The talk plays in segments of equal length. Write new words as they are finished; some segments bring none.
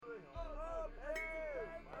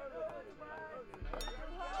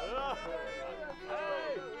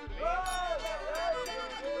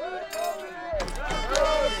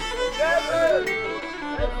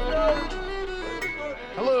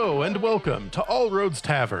and welcome to All Roads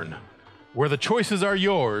Tavern, where the choices are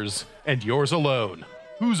yours and yours alone.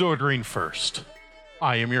 Who's ordering first?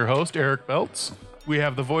 I am your host, Eric Belts. We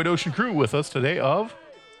have the Void Ocean crew with us today of...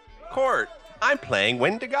 Court, I'm playing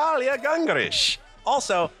Wendigalia Gungarish.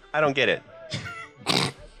 Also, I don't get it.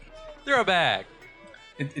 Throwback.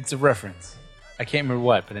 It's a reference. I can't remember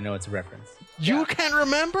what, but I know it's a reference. You can't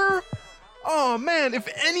remember? Oh man, if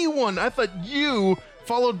anyone, I thought you,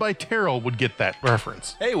 followed by Terrell, would get that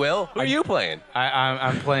reference. Hey, Will, who are you playing?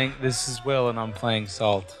 I'm playing. This is Will, and I'm playing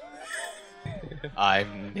Salt.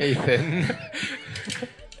 I'm Nathan,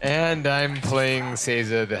 and I'm playing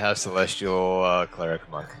Seiza, the Half Celestial Cleric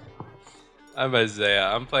Monk. I'm Isaiah.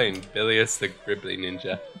 I'm playing Bilius the Gribbly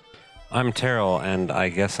Ninja. I'm Terrell, and I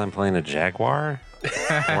guess I'm playing a jaguar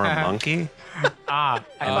or a monkey. And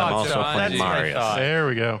I'm also playing Marius. There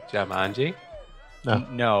we go. Jumanji.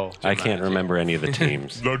 No. I can't remember any of the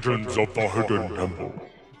teams. Legends of the Hidden Temple.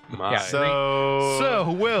 My.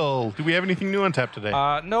 So, Will, do we have anything new on tap today?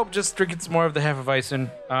 Nope. Just drinking some more of the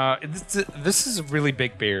Hefeweizen. This is a really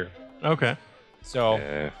big beer. Okay.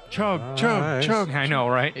 So Chug. I know,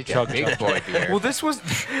 right? It's a big boy beer. Well, this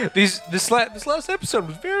last episode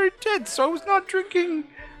was very intense, so I was not drinking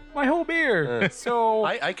my whole beer. So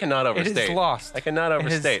I cannot overstate. It is lost. I cannot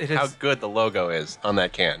overstate how good the logo is on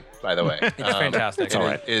that can, by the way. It's fantastic. It's all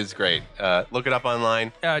right. It is great. Look it up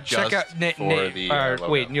online. Check out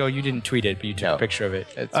wait, no, you didn't tweet it, but you took a picture of it.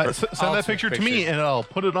 Send that picture to me, and I'll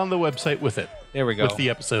put it on the website with it. There we go. With the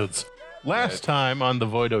episodes. Last time on the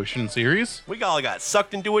Void Ocean series. We all got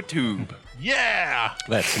sucked into a tube. Yeah!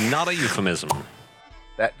 That's not a euphemism.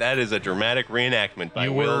 That is a dramatic reenactment by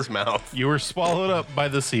Will's mouth. You were swallowed up by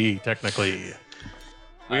the sea, technically.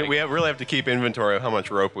 We really have to keep inventory of how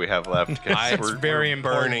much rope we have left. It's very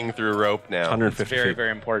important. Burning through rope now. 150 Very, feet.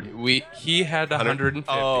 very important. He had 150.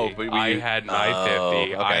 I had my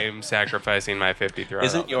 50. okay. I am sacrificing my 50 throughout.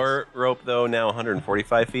 Isn't your rope, though, now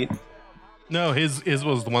 145 feet? No, his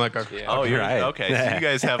was the one that got... Yeah. Oh, you're right. Okay, so you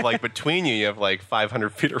guys have, between you have, 500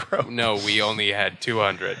 feet of rope. No, we only had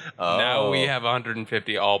 200. Oh. Now we have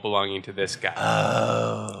 150 all belonging to this guy.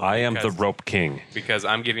 I am the rope king. Because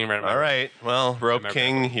I'm getting rid of my All right, well, Rope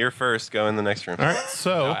King, you're first. Go in the next room. All right,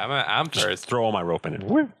 so... I'm first. Throw all my rope in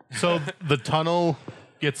it. So the tunnel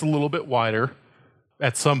gets a little bit wider.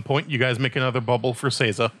 At some point, you guys make another bubble for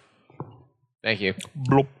Seiza. Thank you.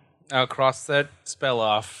 Bloop. I'll cross that spell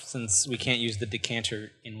off since we can't use the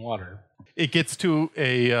decanter in water. It gets to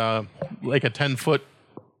a 10-foot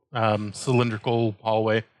cylindrical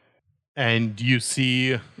hallway, and you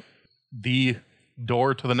see the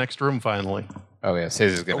door to the next room finally. Oh yeah,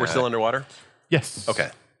 Seiza's gonna. We're still underwater? Yes.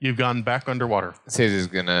 Okay. You've gone back underwater. Seiza's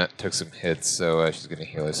gonna took some hits, so she's gonna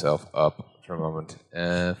heal herself up for a moment.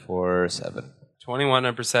 For 7. 21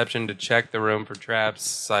 on perception to check the room for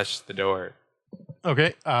traps / the door.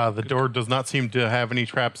 Okay. The door does not seem to have any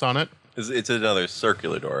traps on it. It's another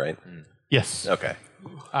circular door, right? Yes. Okay.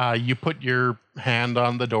 You put your hand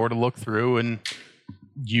on the door to look through, and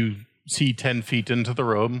you see 10 feet into the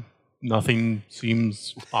room. Nothing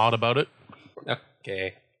seems odd about it.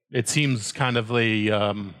 Okay. It seems kind of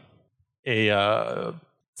a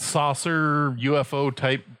saucer UFO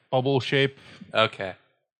type bubble shape. Okay.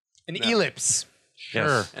 An ellipse.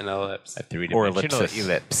 Sure. An ellipse. A 3-dimensional ellipsis.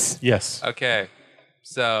 ellipse. Yes. Okay.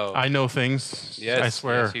 So. I know things. Yes, I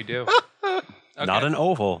swear. Yes, you do. Okay. Not an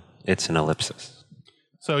oval. It's an ellipsis.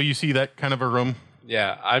 So you see that kind of a room.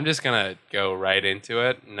 Yeah, I'm just going to go right into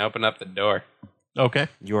it and open up the door. Okay.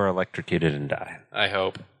 You are electrocuted and die. I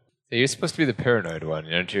hope. So you're supposed to be the paranoid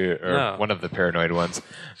one, aren't you? Or No. one of the paranoid ones.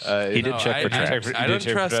 He did check for traps. I don't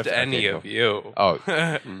trust any of you. Oh,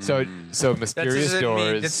 so mysterious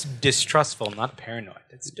doors. It's distrustful, not paranoid.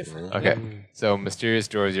 It's different. Okay, so mysterious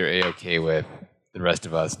doors you're A-okay with. The rest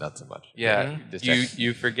of us, not so much. Yeah. Just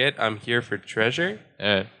You forget I'm here for treasure?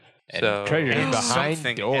 And So- treasure And behind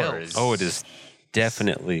something doors. Oh, it is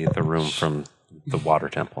definitely the room from the water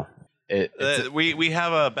temple. We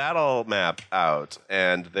have a battle map out,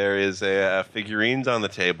 and there is a figurines on the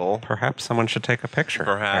table. Perhaps someone should take a picture.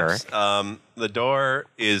 Perhaps. Eric. The door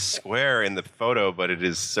is square in the photo, but it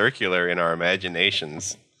is circular in our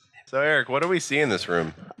imaginations. So, Eric, what do we see in this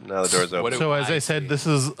room now the door's open? So as I said, this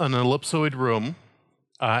is an ellipsoid room.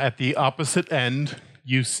 At the opposite end,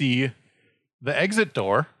 you see the exit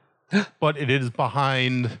door, but it is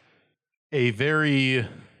behind a very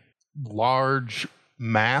large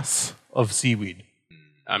mass of seaweed.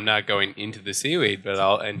 I'm not going into the seaweed, but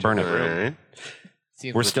I'll enter Burn the it. room.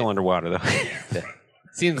 Seems We're legit. still underwater, though.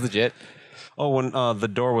 Seems legit. Oh, when the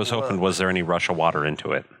door was opened, was there any rush of water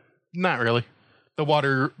into it? Not really.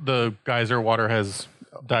 The geyser water has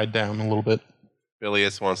died down a little bit.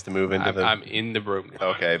 Bilious wants to move into I'm in the room.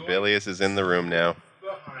 Okay, Bilious is in the room now.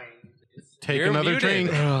 Take You're another muted.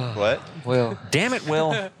 drink. What? Will. Damn it,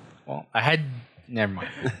 Will. Well, I had. Never mind.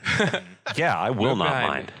 Yeah, I will Move not behind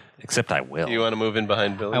mind. Except I will. Do you want to move in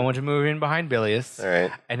behind Billy? I want to move in behind Bilious. All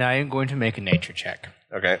right. And I am going to make a nature check.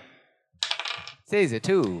 Okay. Says it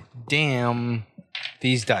too. Damn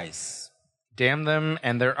these dice. Damn them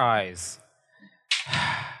and their eyes.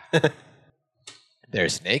 They're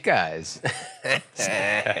snake eyes. It's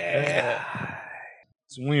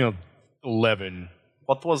only a 11.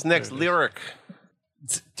 What was next lyric?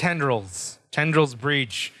 It's tendrils. Tendrils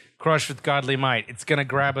breach. Crush with godly might. It's going to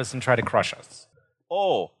grab us and try to crush us.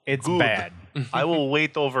 Oh, It's good. bad. I will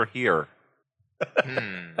wait over here.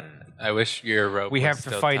 I wish your rope We was have to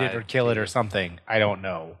still fight it tied or kill it or something. I don't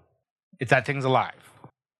know. It's that thing's alive.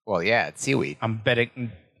 Well, yeah, it's seaweed. I'm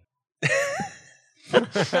betting.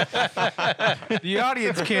 The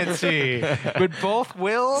audience can't see, but both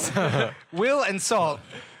Will and Salt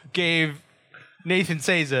gave Nathan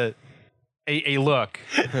Seiza a look.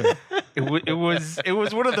 It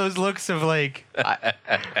was one of those looks of like,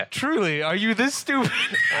 truly, are you this stupid?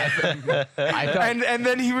 I thought, And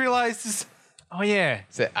then he realizes, oh yeah,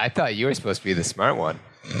 I thought you were supposed to be the smart one.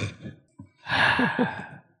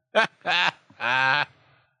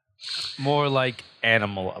 more like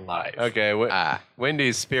animal alive. Okay,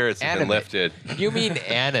 Wendy's spirits have been Animate. lifted. You mean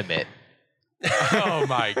animate? Oh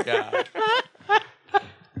my god.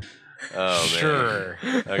 Oh, man. Sure.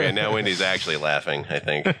 Okay, now Wendy's actually laughing, I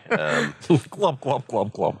think. Glub, glub,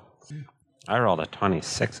 glub, glub. I rolled a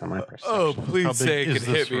 26 on my perception. Oh, How please big say it is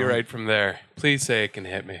can this hit me room? right from there. Please say it can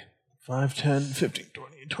hit me. 5, 10, 15,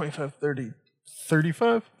 20, 25, 30,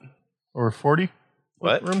 35? Or 40?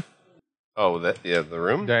 What? Room? Oh, the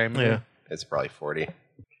room? Yeah. It's probably 40. It's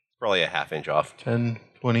probably a half inch off. 10,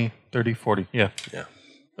 20, 30, 40. Yeah. Yeah.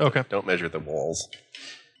 Okay. Don't measure the walls.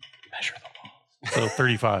 So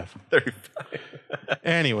 35. 35.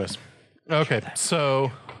 Anyways. Okay.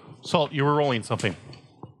 So, Salt, you were rolling something.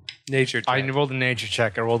 Nature I check. rolled a nature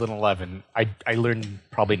check. I rolled an 11. I learned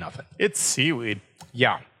probably nothing. It's seaweed.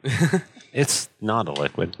 Yeah. It's not a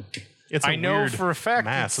liquid. It's a I know weird for a fact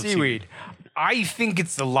mass it's of seaweed. I think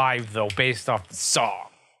it's alive though, based off the song.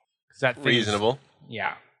 'Cause that thing's- Reasonable.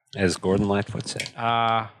 Yeah. As Gordon Lightfoot said,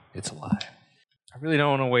 it's alive. I really don't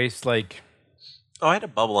want to waste like, Oh, I had a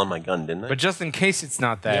bubble on my gun, didn't I? but just in case it's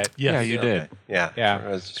not that, Yes. Yeah, you did. yeah. Yeah. I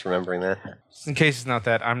was just remembering that. just in case it's not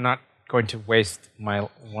that, I'm not going to waste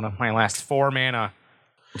one of my last 4 mana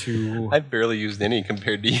to. I've barely used any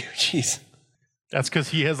compared to you. Jeez. That's because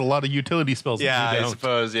he has a lot of utility spells. that Yeah, you I don't.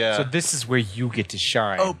 suppose, yeah. So this is where you get to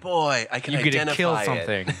shine. oh, boy. I can you get to identify kill it.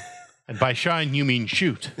 something. And by shine, you mean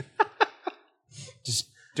shoot. Just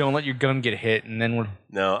don't let your gun get hit, and then we're.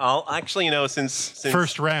 No, I'll actually, since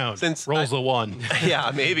First round, since rolls a 1.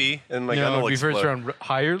 yeah, maybe, and my gun No, will it'd be first explode. round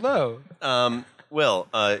high or low. Will,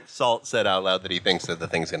 Salt said out loud that he thinks that the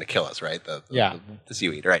thing's going to kill us, right? Yeah. The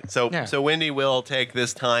seaweed, right? So, Yeah. so Wendy will take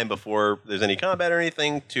this time before there's any combat or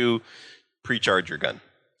anything to pre-charge your gun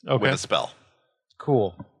Okay. with a spell.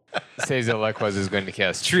 Cool. Says that likewise is going to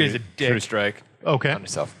cast Tree is a dick. True Strike Okay. on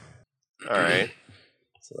himself. All right.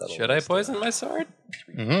 So that'll Should I poison my sword?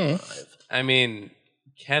 I mean,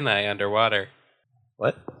 can I underwater?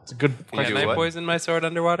 What? It's a good Can question. you Can I what? poison my sword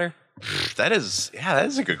underwater? That is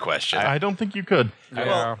a good question. I don't think you could.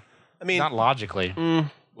 Yeah. I mean, Not logically.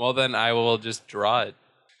 Well, then I will just draw it.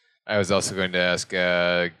 I was also going to ask,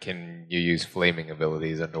 can you use flaming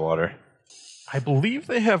abilities underwater? I believe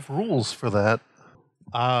they have rules for that.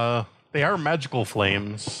 They are magical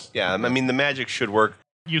flames. yeah, I mean, the magic should work.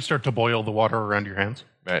 You start to boil the water around your hands.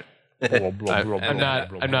 Right. I'm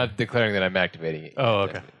I'm not declaring that I'm activating it. Oh,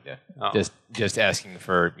 okay. Yeah. Oh. Just asking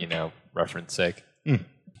for, reference sake.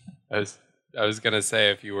 I was gonna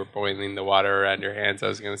say if you were boiling the water around your hands, I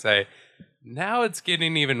was gonna say, now it's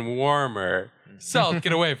getting even warmer. Salt,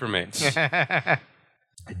 get away from me. I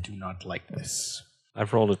do not like this.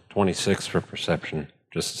 I've rolled a 26 for perception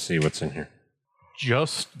just to see what's in here.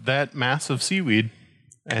 Just that mass of seaweed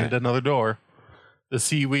and another door. The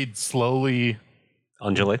seaweed slowly,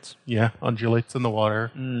 Undulates, undulates in the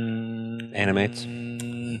water. animates.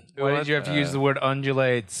 Why did you have to use the word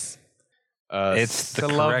undulates? It's the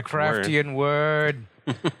It's a correct word. Lovecraftian word.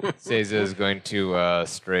 Seiza is going to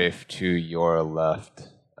strafe to your left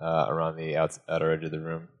around the outer edge of the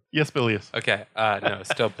room. Yes, Bilious. Okay, no,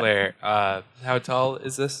 still player. How tall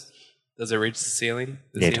is this? Does it reach the ceiling?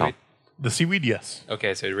 The Yeah, seaweed? tall. The seaweed, yes.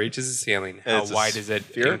 Okay, so it reaches the ceiling. And How it's a wide is it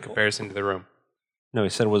in spherical? comparison to the room? No, he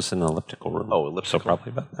said it was an elliptical room. Oh, So elliptical.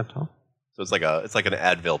 probably about that tall. So it's like an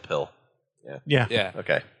Advil pill. Yeah. Yeah.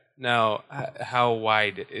 Okay. Now, how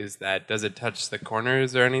wide is that? Does it touch the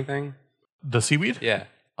corners or anything? The seaweed? Yeah.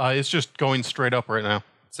 It's just going straight up right now.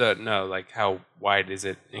 So, no, like, how wide is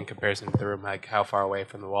it in comparison to the room? Like, how far away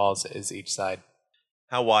from the walls is each side?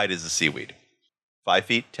 How wide is the seaweed? 5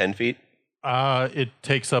 feet? 10 feet? It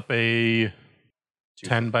takes up a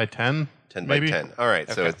 10 by 10. 10 maybe? by 10. All right,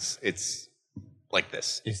 so Okay. it's like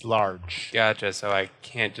this. It's large. Gotcha, so I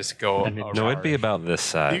can't just go No, it'd be about this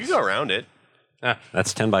You size. can go around it.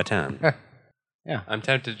 That's 10 by 10. I'm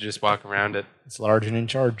tempted to just walk around it. It's large and in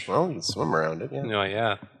charge. Well, you can swim around it. Yeah. No,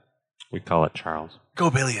 yeah. We call it Charles. Go,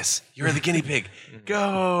 Bilius. You're the guinea pig.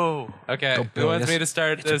 Go. Okay, Go, who Bill, wants yes. me to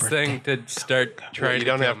start It's your this thing to start Well, trying you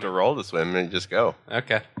don't kill have me? to roll to swim and just go.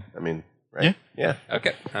 Okay, I mean, right? Yeah.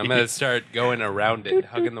 okay. I'm going to start going around it,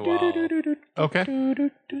 hugging the wall. Okay.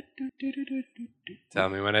 Tell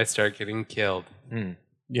me when I start getting killed.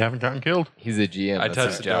 You haven't gotten killed. He's a GM. I That's touched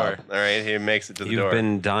his the job. door. All right, he makes it to the You've door.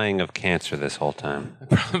 been dying of cancer this whole time.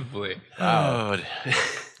 Probably. Oh,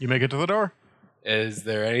 You make it to the door. Is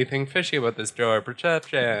there anything fishy about this door?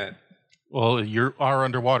 Perception. Well, you are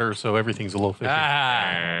underwater, so everything's a little fishy.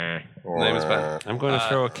 Ah. Name is fun. I'm going to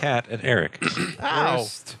throw a cat at Eric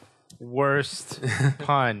Worst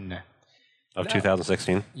pun. of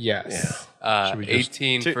 2016. Yes. Should we just-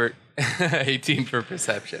 18 for 18 for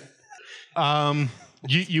perception.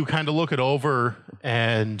 You kind of look it over,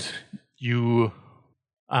 and you,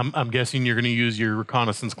 I'm guessing you're going to use your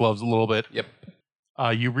reconnaissance gloves a little bit. Yep.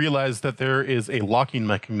 You realize that there is a locking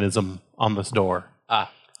mechanism on this door.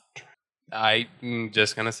 I'm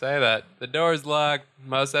just gonna say that the door's locked.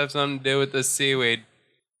 Must have something to do with the seaweed.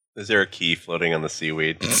 Is there a key floating on the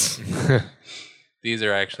seaweed? These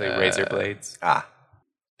are actually razor blades. Ah.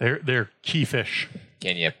 They're key fish.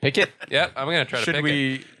 Can you pick it? Yep, I'm gonna try to Should pick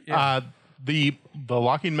it. we? The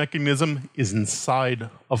locking mechanism is inside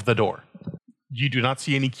of the door. You do not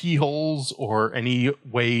see any keyholes or any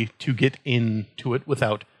way to get into it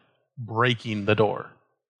without breaking the door.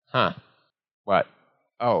 Huh. What?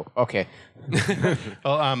 Oh, okay.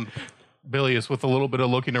 Well, Bilius, with a little bit of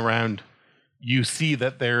looking around, you see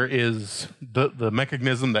that there is the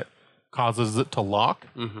mechanism that causes it to lock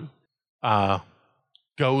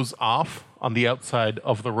goes off on the outside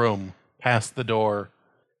of the room, past the door,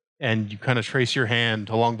 and you kind of trace your hand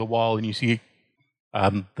along the wall, and you see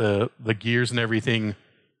the gears and everything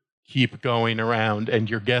keep going around, and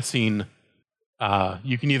you're guessing.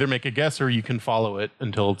 You can either make a guess or you can follow it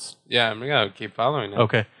until it's Yeah, I'm gonna keep following it.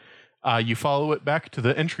 okay. You follow it back to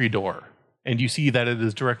the entry door, and you see that it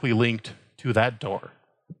is directly linked to that door.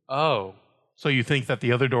 Oh, So you think that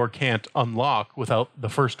the other door can't unlock without the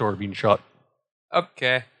first door being shut.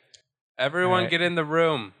 okay. Everyone, Alright. get in the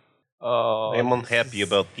room. Oh, I'm unhappy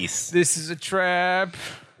about this. This is a trap.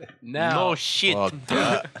 now. shit. Well,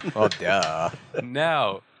 duh. Well, duh.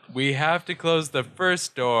 Now we have to close the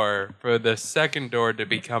first door for the second door to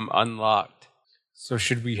become unlocked. So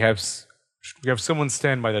should we have someone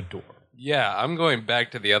stand by the door? Yeah, I'm going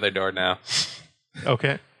back to the other door now.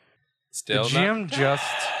 Okay. Still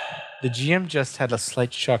the GM just had a slight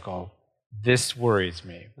chuckle. This worries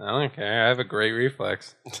me. I don't care. I have a great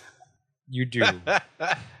reflex. You do.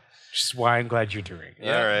 Which is why I'm glad you're doing it.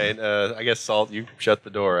 All right. I guess, Salt, you shut the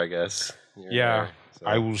door, I guess. You're Yeah. there, so.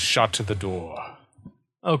 I will shut the door.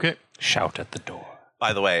 Okay. Shout at the door.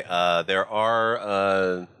 By the way, there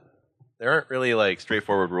aren't really like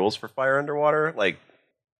straightforward rules for fire underwater, like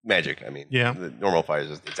magic. I mean, Yeah. the normal fire is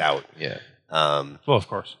just, it's out. Yeah. Well, of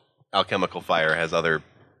course. Alchemical fire has other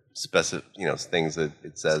specific, things that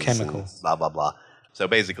it says. and chemicals. Blah blah blah. So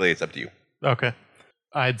basically, it's up to you. Okay.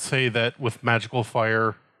 I'd say that with magical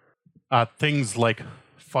fire, things like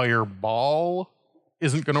fireball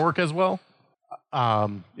isn't going to work as well.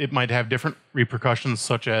 It might have different repercussions,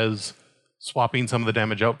 such as swapping some of the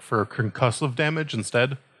damage out for concussive damage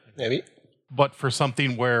instead. Maybe. But for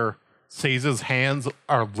something where Seiza's hands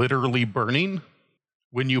are literally burning,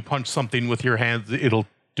 when you punch something with your hands, it'll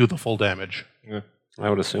do the full damage. I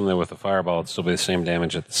would assume that with the fireball, it'd still be the same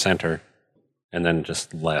damage at the center, and then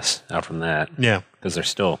just less out from that. Yeah. Because there's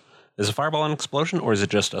still... Is a fireball an explosion, or is it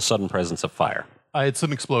just a sudden presence of fire? It's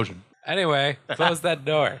an explosion. Anyway, close that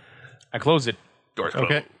door. I close it. Doors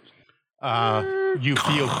Okay. You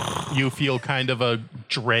feel kind of a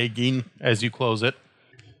dragging as you close it.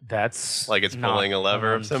 That's Like it's not pulling a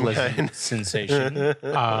lever an of some unpleasant kind. sensation.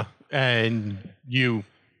 And you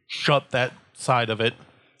shut that side of it.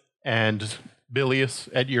 And Bilius,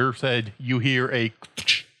 at your side, you hear a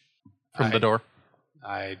from the door.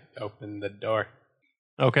 I opened the door.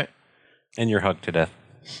 Okay. And you're hugged to death.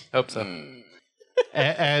 Hope so.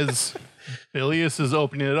 As Bilius is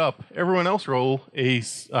opening it up, everyone else roll a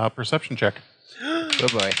perception check. Oh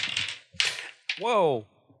boy. Whoa.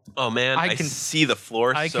 Oh man, I can- see the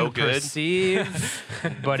floor I so can good. perceive,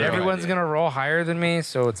 but No everyone's idea. going to roll higher than me,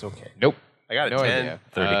 so it's okay. Nope. I got a No 10. idea.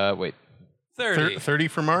 30. Wait. 30. 30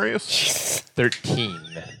 for Marius. 13.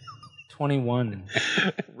 21.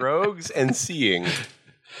 Rogues and seeing.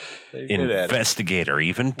 They're good at it. Investigator,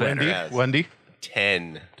 even better. Wendy. Yes. Wendy.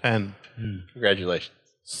 10. 10. Congratulations.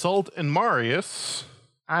 Salt and Marius.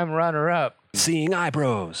 I'm runner-up. Seeing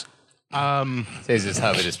eyebrows. Says is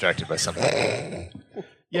highly distracted by something.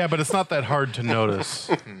 Yeah, but it's not that hard to notice.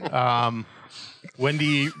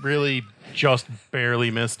 Wendy really just barely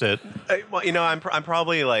missed it. Well, you know, I'm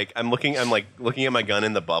probably like I'm looking at my gun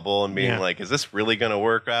in the bubble and being Yeah. like, is this really going to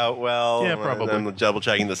work out well? Yeah, And probably. I'm double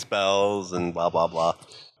checking the spells and blah blah blah.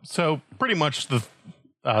 So pretty much the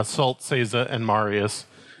Salt, Seiza, and Marius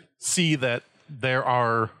see that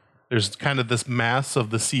there's kind of this mass of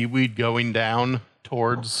the seaweed going down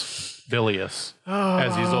towards Vilius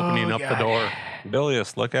as he's opening up the door.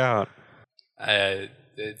 Bilius, look out.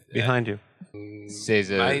 Behind you. Says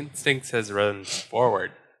My instinct says run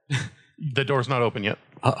forward. The door's not open yet.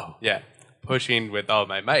 Uh-oh. Yeah. Pushing with all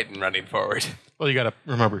my might and running forward. Well, you gotta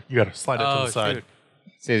remember, you gotta slide it to Oh, the side. shoot.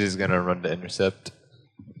 Says is gonna run to intercept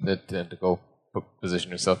the tentacle. Position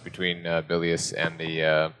herself between Bilius and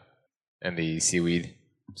the seaweed,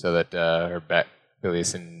 so that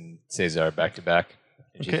Bilius and Caesar are back to back.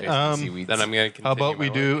 And she's Okay, facing the seaweeds. Then I'm going to continue. How about my we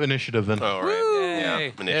way. do initiative then? Oh right, yeah, Yay.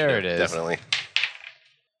 initiative, There it is. definitely.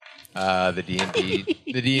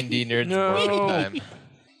 The D&D nerds more time.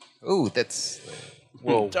 Ooh, that's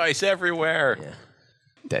Dice everywhere.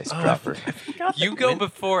 dice proper. You go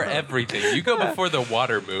before everything. You go before the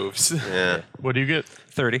water moves. Yeah. What do you get?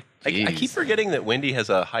 30. I keep Jeez. forgetting that Wendy has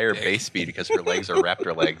a higher base speed because her legs are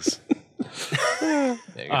raptor legs. There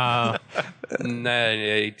you go.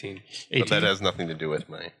 18. But that has nothing to do with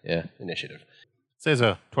my Yeah, initiative.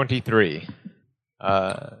 Seiza. 23.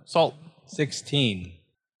 Salt. 16.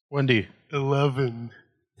 Wendy. 11.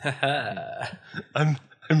 I'm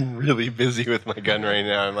really busy with my gun right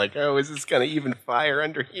now. I'm like, oh, is this gonna even fire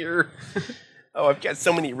under here? Oh, I've got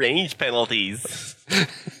so many range penalties.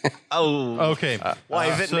 Oh, Okay. why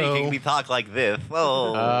is it so- making me talk like this?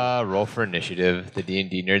 Oh, Roll for initiative. The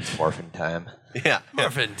D&D nerds morphin time. yeah.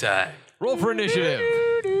 Orphan time. Roll for initiative.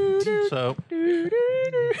 So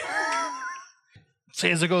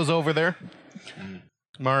Seiza goes over there.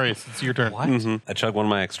 Marius, it's your turn. I chug one of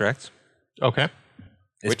my extracts. Okay.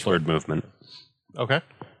 It's word movement. Okay.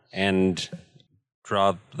 And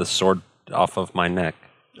draw the sword off of my neck.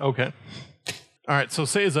 Okay. All right. So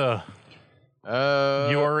Seiza,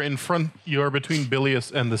 you are in front. You are between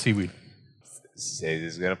Bilius and the seaweed. Says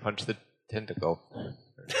is gonna punch the tentacle.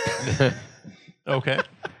 Okay.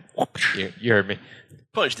 You heard me.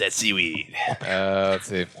 Punch that seaweed. Let's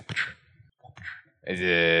see. Is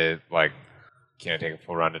it like, can I take a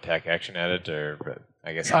full round attack action at it, or but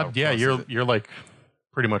I guess? how Yeah, close is it? you're like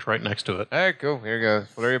pretty much right next to it. All right, cool. Here we go.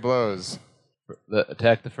 Flurry of blows.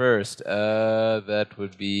 Attack the first. That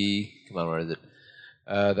would be. Come on, where is it?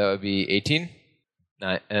 That would be 18.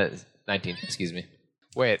 19. Excuse me.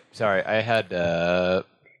 Wait, sorry. I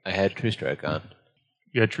had True Strike on.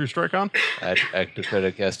 You had True Strike on. I active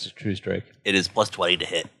credit cast True Strike. It is plus 20 to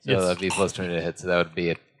hit. So Yes. that'd be plus 20 to hit. So that would be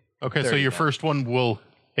it. Okay, so 30 your now. first one will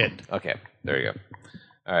hit. Okay, there you go.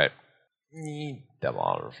 All right.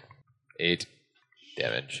 Double 8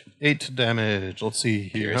 damage. 8 damage. Let's see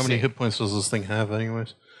here. How many Piercing. hit points does this thing have,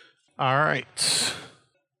 anyways? All right.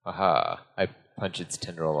 Aha! I punch its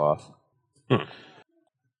tendril off.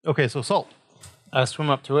 Okay, so Salt. I swim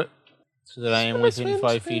up to it so that I am within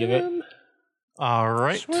 5 feet of it. All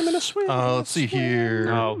right. Let's see here.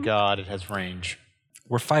 Oh, God, it has range.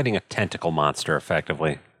 We're fighting a tentacle monster,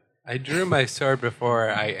 effectively. I drew my sword before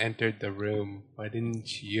I entered the room. Why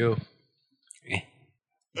didn't you?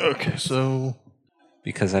 Okay, so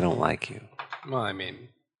Because I don't like you. Well, I mean,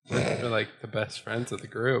 we're like the best friends of the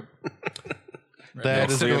group. that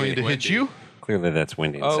is clearly going to hit Wendy. you. Clearly, that's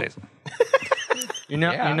Wendy and Oh. Seiza. You're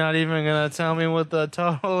not even gonna tell me what the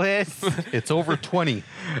total is. It's over 20.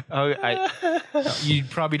 You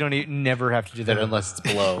probably never have to do that unless it's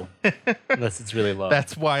below, unless it's really low.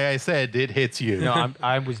 That's why I said it hits you. no,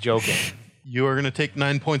 I was joking. You are going to take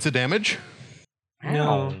 9 points of damage.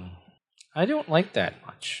 No, I don't like that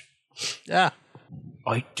much. Yeah.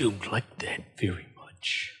 I don't like that very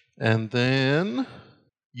much. And then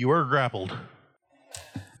you are grappled.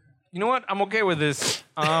 You know what? I'm okay with this.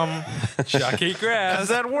 Shocky grass. As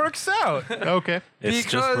that works out. Okay. It's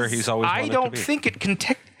just where he's always I wanted don't to be. think it can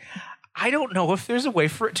I don't know if there's a way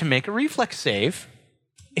for it to make a reflex save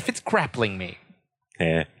if it's grappling me.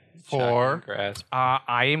 Eh. For Grasp.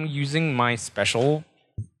 I am using my special.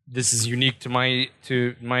 This is unique to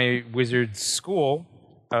my wizard school,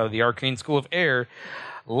 the Arcane School of Air.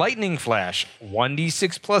 Lightning Flash,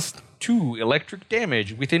 1d6 plus 2 electric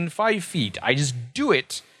damage within 5 feet. I just do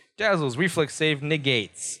it. Dazzles, reflex save,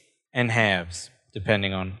 negates, and halves,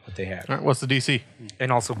 depending on what they have. all right, what's the DC?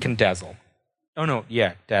 And also can dazzle. Oh no,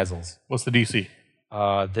 yeah, dazzles. What's the DC?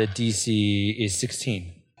 The DC is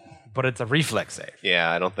 16, but it's a reflex save.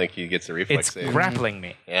 Yeah, I don't think he gets a reflex It's save. grappling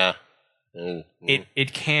me. Yeah.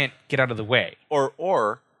 It can't get out of the way.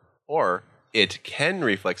 Or it can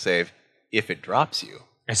reflex save if it drops you.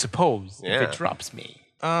 I suppose Yeah. if it drops me.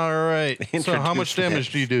 All right. So how much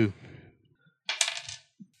damage do you do?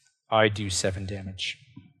 I do 7 damage.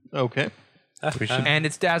 Okay. And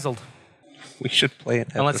it's dazzled. We should play it.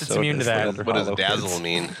 Unless it's immune to that. What does dazzle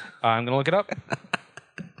mean? I'm going to look it up.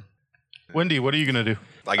 Wendy, what are you gonna do?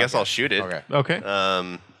 I guess I'll shoot it. Okay. Okay.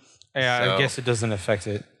 Yeah, So- I guess it doesn't affect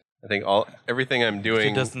it. I think everything I'm It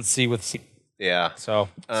doing. doesn't see with Yeah. so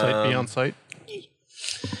Sight beyond sight.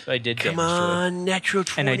 I did damage Come on, natural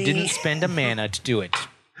to it. 20. And I didn't spend a mana to do it.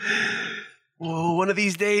 Whoa, one of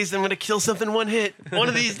these days I'm going to kill something one hit. One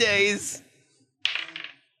of these days.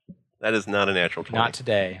 That is not a natural 20. Not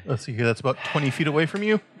today. Let's see here. That's about 20 feet away from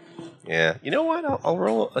you. Yeah. You know what? I'll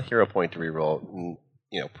roll a hero point to reroll. And,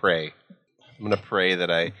 pray. I'm going to pray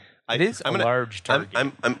that I It is I'm a gonna- large target.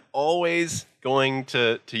 I'm always going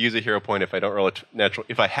to use a hero point if I don't roll a natural.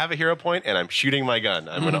 If I have a hero point and I'm shooting my gun,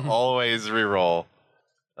 I'm going to always reroll.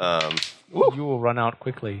 You will run out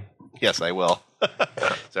quickly. Yes, I will.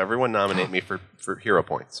 So everyone nominate me for hero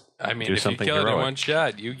points. I mean, Do if you something kill it in heroic. one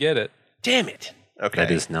shot, you get it. Damn it. Okay.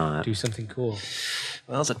 That is not. Do something cool.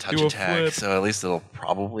 Well, it's a touch Do a attack, flip. so at least it'll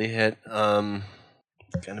probably hit.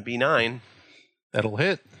 It's gonna be 9. That'll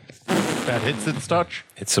hit. That hits its touch.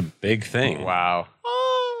 It's a big thing. Wow.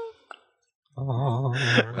 All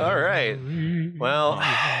right. Well,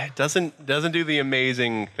 it doesn't do the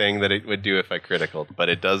amazing thing that it would do if I critical, but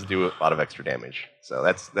it does do a lot of extra damage. So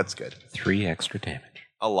that's good. 3 extra damage.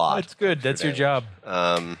 A lot. That's good. That's your job.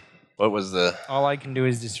 What was the? All I can do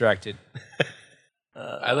is distract it.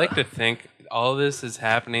 I like to think all this is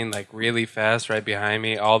happening like really fast right behind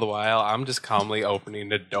me. All the while, I'm just calmly opening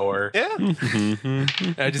the door. Yeah.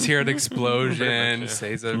 I just hear an explosion.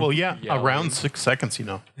 Seiza Well, yeah, yelling. around 6 seconds,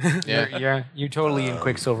 Yeah, you're totally in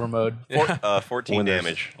Quicksilver mode. 14 When there's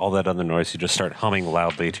damage. all that other noise, you just start humming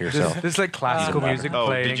loudly to yourself. This is like classical music Oh,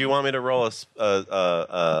 playing. did you want me to roll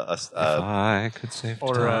I could save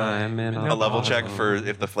Or, time in a level check for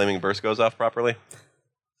if the flaming burst goes off properly?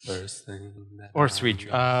 First thing that Or Sweet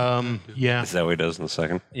Dream. Yeah. Is that what he does in the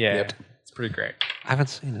second? Yeah, it's pretty great. I haven't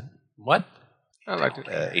seen it. What? I liked it.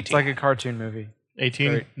 18. It's like a cartoon movie.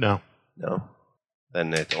 18? Right. No. No.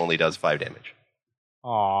 Then it only does 5 damage.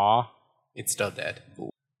 Aww. It's still dead.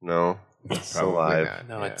 No. It's still Probably alive. not.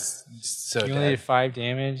 No, Yeah. it's so You only did dead. 5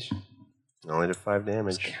 damage. Only did 5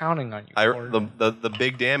 damage. Counting on you. Gordon. The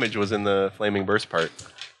big damage was in the flaming burst part.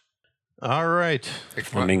 All right. Hey,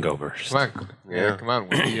 come on. Flamingo burst. Come on. Yeah. Come on.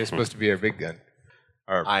 Wendy. You're supposed to be our big gun.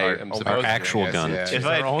 Our, I our, am our supposed to. actual yes, gun. Yeah. If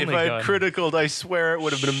our I only had gun. criticaled, I swear it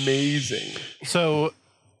would have been amazing. So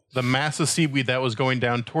the mass of seaweed that was going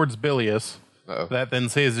down towards Bilius, Uh-oh. that then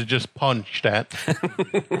says it just punched at.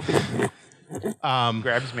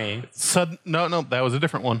 Grabs me. No, that was a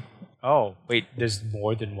different one. Oh, wait, there's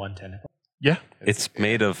more than one tentacle. Yeah. It's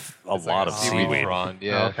made of a lot of seaweed seaweed. frond.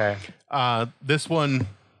 Yeah. Okay. This one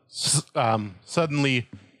suddenly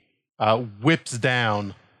whips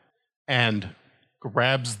down and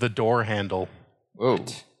grabs the door handle, Whoa.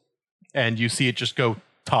 and you see it just go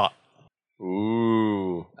taut.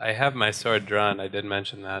 Ooh. I have my sword drawn. I did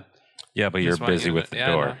mention that. Yeah, but you're Just want busy you with to- the yeah,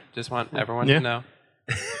 I door. know. Just want everyone Yeah. to know.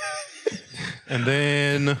 And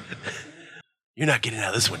then You're not getting out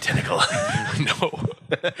of this one, Tentacle. No.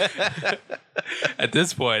 At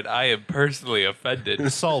this point, I am personally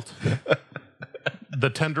offended. Salt. The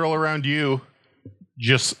tendril around you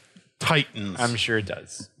just tightens I'm sure it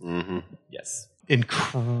does. Mm-hmm. Yes.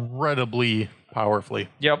 incredibly powerfully.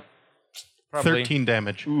 Yep. Probably. 13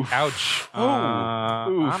 damage. Ouch.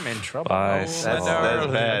 I'm in trouble. Bye, That's bad.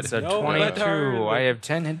 That's a No, 22. I have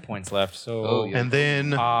 10 hit points left, so... Oh, yeah.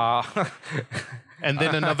 And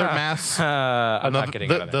then another mass. I'm not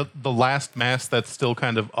getting out of that. the last mass that's still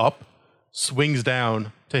kind of up swings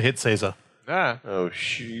down to hit Seiza. Ah. Oh,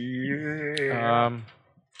 shit.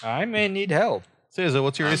 I may need help. Seiza,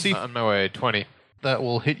 what's your AC? On my way. 20. That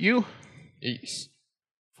will hit you East.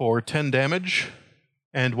 for 10 damage.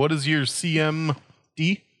 And what is your CMD?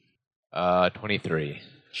 23.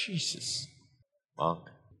 Jesus. Long.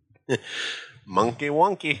 Monkey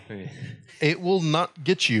wonky. It will not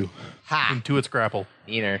get you into its grapple.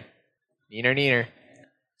 Neener. Neener.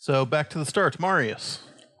 So back to the start, Marius.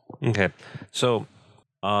 Okay. So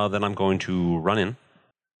then I'm going to run in,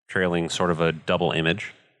 trailing sort of a double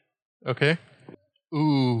image. Okay.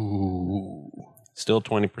 Ooh. Still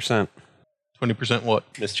 20%. 20% what?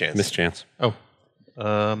 Mischance. Mischance. Oh.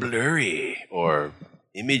 Blurry or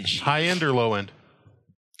image. High end or low end?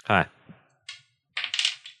 Hi.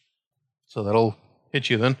 So that'll hit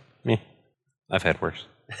you then. Me. I've had worse.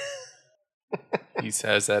 He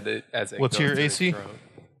says that it as it What's goes your to his AC?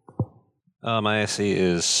 throat. My AC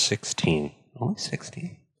is 16. Only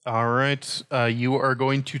 16? All right. You are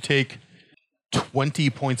going to take 20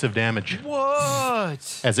 points of damage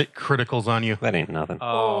What? as it criticals on you. That ain't nothing.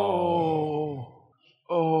 Oh.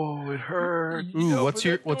 Oh, it hurt. Ooh, what's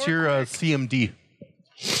your CMD?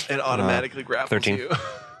 It automatically grapples 13. you.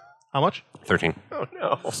 How much? 13. Oh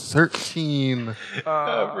no. 13.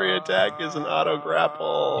 Every attack is an auto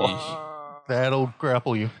grapple. That'll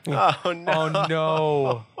grapple you. Oh no. Oh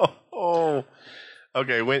no. Oh.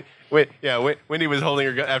 Okay, Wendy was holding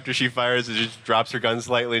her gun after she fires and just drops her gun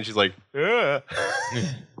slightly and she's like, "Ugh."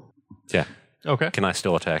 Yeah. Okay. Can I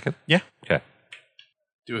still attack it? Yeah. Okay.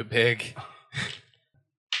 Do it big.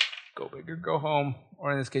 Go big or go home,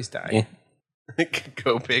 or in this case, die. Yeah.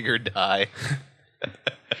 Go big or die.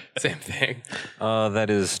 Same thing. That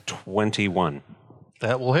is 21.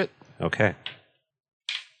 That will hit. Okay.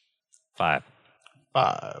 5.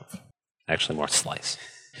 5. Actually, more slice.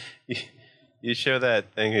 You show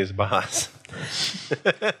that thing who's boss.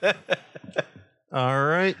 All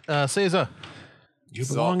right. Seiza. You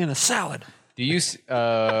belong in a salad. Do you,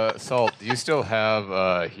 Salt, do you still have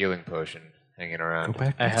a healing potion hanging around?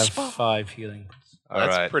 I have 5 healing. That's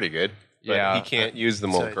Alright. pretty good. But Yeah. he can't use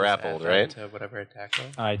them So while just grappled, add right? that To whatever attack roll.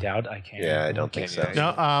 I doubt I can. Yeah, I don't think so. Can you?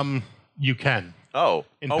 No, you can. Oh.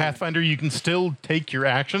 In oh, Pathfinder, you can still take your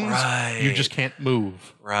actions. You Right. just can't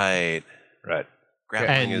move. Right. Right.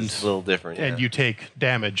 Grappling And- is a little different. And yeah. you take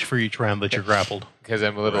damage for each round that you're grappled. Because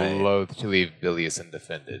I'm a little Right. loath to leave Bilius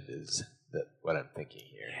undefended, is what I'm thinking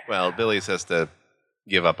here. Well, Billy says to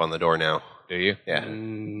give up on the door now. Do you? Yeah.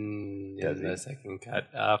 Yes, Does he? I can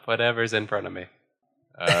cut off whatever's in front of me.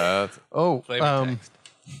 Oh, Flavor text.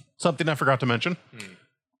 something I forgot to mention.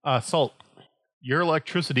 Salt, your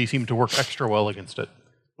electricity seemed to work extra well against it.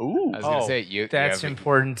 Ooh. I was going to say, you That's have,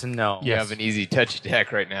 important to know. you Yes. have an easy touch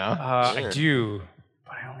attack right now. I do,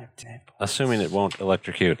 but I only have 10 points. Assuming it won't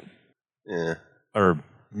electrocute. Yeah. Or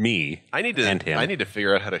me. I need to. And him. I need to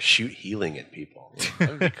figure out how to shoot healing at people.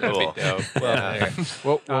 That'd be cool. Dope. Yeah.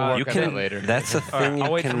 We'll work You on can, that later. That's a thing I'll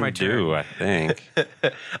you wait for can my do, I think.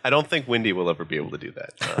 I don't think Wendy will ever be able to do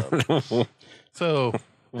that. So,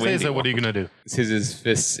 Windy Seiza, what are you going to do? His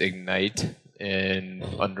fists ignite in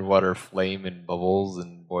underwater flame and bubbles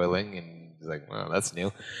and boiling, and he's like, "Wow, that's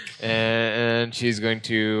new." And she's going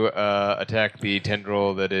to attack the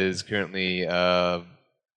tendril that is currently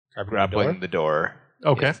grappling the door.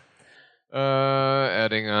 Okay. Yes.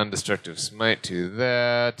 Adding on destructive smite to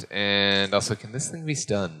that, and also, can this thing be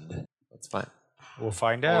stunned? That's fine. We'll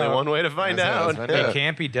find Only out. one way to find Let's out. find It out.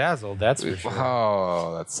 can't be dazzled, that's for sure.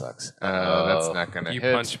 Oh, that sucks. That's not gonna You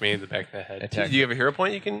hit. punched me in the back of the head. Attack. Do you have a hero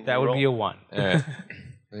point you can? That would roll? be a 1. Alright.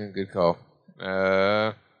 Good call.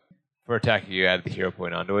 For attack, you add the hero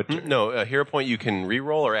point onto it. No, a hero point you can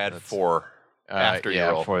re-roll or add 4 after yeah,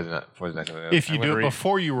 you roll. For the next one. If you I'm do gonna it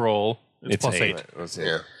before you roll, it's plus 8. Let's see.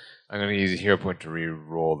 Yeah. I'm going to use a hero point to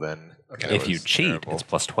re-roll then. That If you was cheat, terrible. it's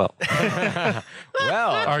plus 12.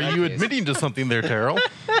 Well, Are in that you case- admitting to something there, Terrell?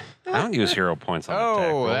 I don't use hero points on attack Oh,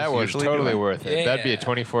 rolls. that was Usually totally do. worth it. That'd be a Yeah.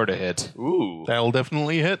 24 to hit. Ooh. That'll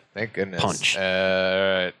definitely hit. Thank goodness. Punch. All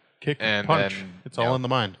right. Kick, And punch. then- It's all yeah. in the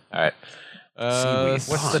mind. All right. Seaweed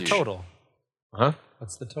What's the punch. total? Huh?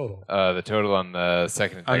 What's the total? The total on the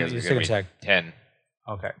second attack your is going second to be attack. 10.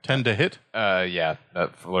 Okay. 10 to hit. Yeah,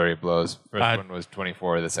 that flurry of blows. First Uh, one was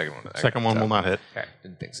 24. The second one. Second one will not hit.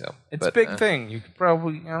 Didn't think so. It's But, a big thing. You could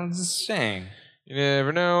probably, I'm just saying. You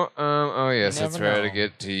never know. Oh yes, You that's never right. I know.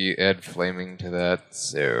 get to add flaming to that.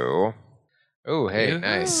 So, oh hey,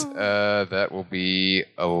 nice. That will be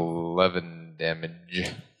 11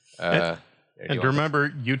 damage. There And you go.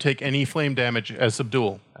 remember, you take any flame damage as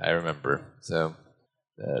subdual. I remember. So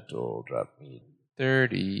that'll drop me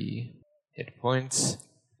 30 hit points,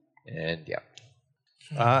 and yeah,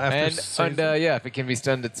 After and Seiza- yeah, if it can be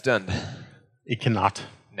stunned, it's stunned it cannot.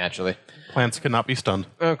 naturally. Plants cannot be stunned.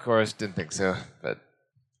 Of course, didn't think so, but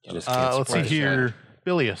Just can't Let's see splash here.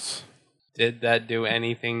 Bilius. Did that do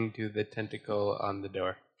anything to the tentacle on the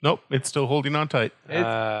door? Nope, it's still holding on tight.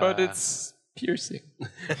 but it's Piercing.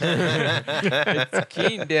 It's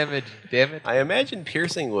keen damage. Damn it. I imagine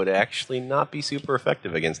piercing would actually not be super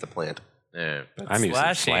effective against a plant. Yeah. I'm using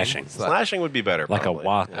slashing. slashing. Slashing would be better. Like probably. a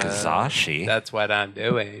wakizashi. That's what I'm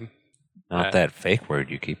doing. Not that fake word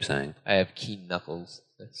you keep saying. I have keen knuckles.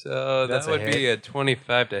 So That's that a would be a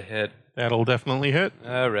 25 to hit. That'll definitely hit.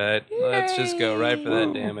 All right, let's just go right for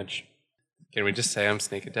that damage. Can we just say I'm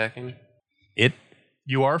sneak attacking?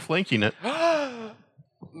 You are flanking it.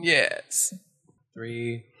 Yes.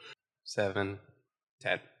 3, 7,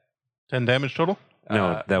 10. 10 damage total.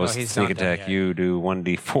 No, that was he's sneak not done attack. yet. You do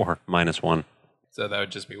 1d4 minus 1. So that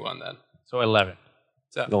would just be 1 then. So 11.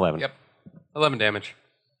 So 11. Yep. 11 damage.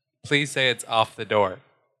 Please say it's off the door.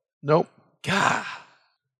 Nope. Gah.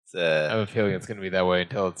 It's, I have a feeling it's going to be that way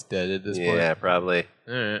until it's dead at this point. yeah, probably.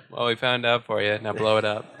 All right. Well, we found out for you. Now blow it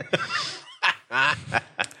up.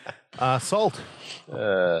 Salt.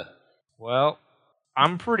 Well,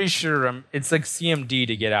 I'm pretty sure it's like CMD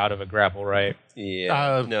to get out of a grapple, right?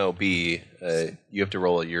 Yeah. No, B. You have to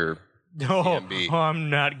roll your. No, CMB. I'm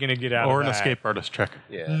not going to get out Or of an that. escape artist check.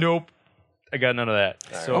 Yeah. Nope. I got none of that.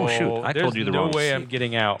 So Oh, shoot. I told you the there's wrong no way seat. I'm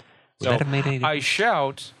getting out. Would So that have made any I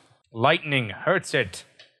shout, lightning hurts it.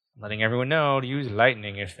 Letting everyone know to use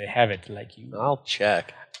lightning if they have it, like you. I'll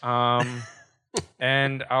check.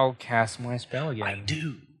 And I'll cast my spell again. I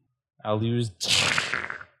do. I'll use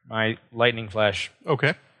my lightning flash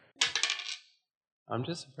Okay. I'm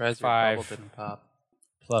just surprised 5. your bubble didn't pop.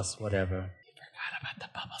 plus whatever.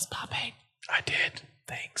 I did.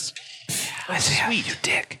 Thanks. Isaiah,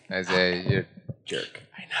 you're a jerk.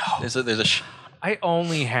 There's a I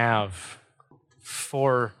only have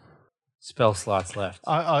 4 spell slots left.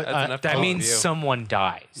 That's enough That for means you. someone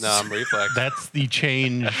dies. No, I'm reflex. That's the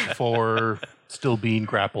change for still being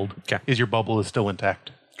grappled. Okay. Is your bubble is still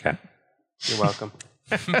intact. Okay. You're welcome.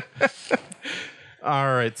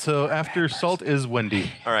 All right. So after Salt is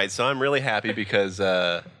Wendy. All right, so I'm really happy because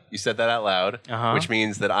you said that out loud, Uh-huh. which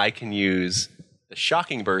means that I can use the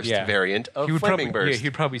Shocking Burst Yeah. variant of He would Flaming probably, Burst. yeah,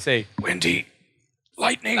 he'd probably say, Wendy.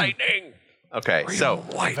 Lightning. Okay, so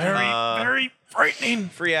Very frightening.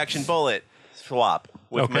 free action bullet swap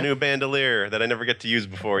with my Okay. new bandolier that I never get to use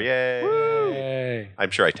before. Yay! hey.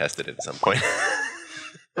 I'm sure I tested it at some point.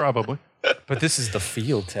 Probably. But this is the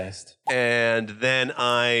field test. And then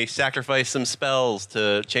I sacrifice some spells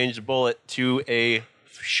to change the bullet to a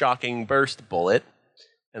Shocking Burst bullet.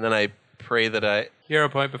 And then I pray that I... Hero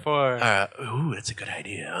point before. ooh, that's a good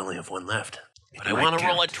idea. I only have one left. But I want to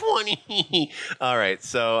roll a 20. All right,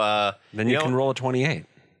 so... Then you can roll a 28.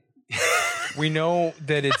 We know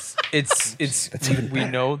that we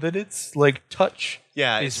know that it's like touch.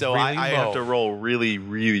 Yeah, is so really I have low. to roll really,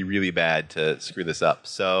 really, really bad to screw this up.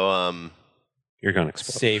 So, You're going to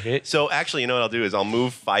explode. Save it. so actually, you know what I'll do is I'll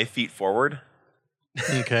move 5 feet forward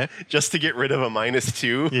Okay. just to get rid of a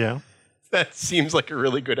 -2. Yeah. That seems like a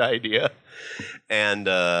really good idea. And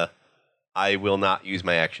I will not use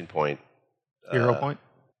my action point. Hero point.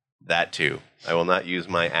 That too. I will not use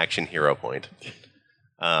my action hero point.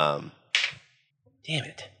 Damn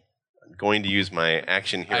it. I'm going to use my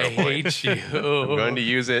action hero I point. hate you. I'm going to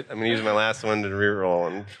use it. I'm going to use my last one to reroll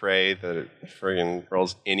and pray that it friggin'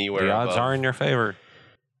 rolls anywhere. The odds above. are in your favor.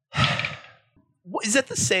 Is that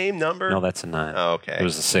the same number? No, that's a 9. Oh, okay. It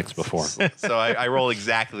was a 6 before. So I roll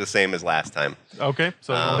exactly the same as last time. Okay.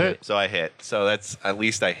 So it'll hit. So I hit. So that's at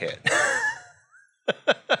least I hit.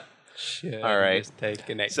 Shit, All right. Just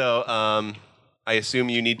taking it. So I assume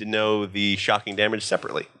you need to know the shocking damage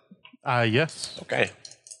separately. Yes. Okay.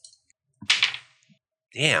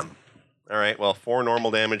 Damn. All right. Well, 4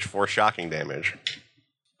 normal damage, 4 shocking damage.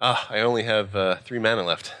 I only have 3 mana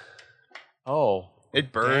left. Oh,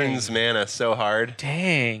 It burns mana so hard.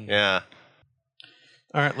 dang. Yeah.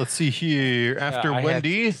 All right. Let's see here. After I had-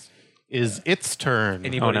 Wendy is its turn.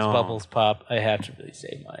 Anybody's no. bubbles pop, I have to really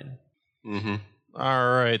save mine. Mm-hmm.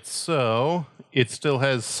 All right. So it still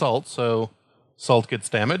has Salt. So Salt gets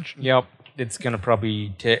damage. Yep. It's going to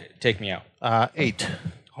probably take me out. 8.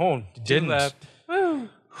 Oh, it didn't. left.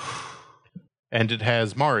 And it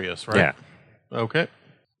has Marius, right? Yeah. Okay.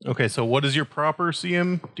 Okay. So what is your proper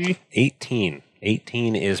CMD? 18.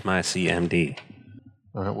 18 is my CMD.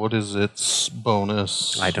 All right. What is its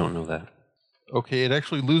bonus? I don't know that. Okay. It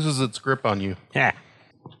actually loses its grip on you. Yeah.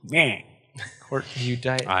 Court, you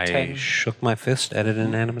die at I 10. shook my fist at an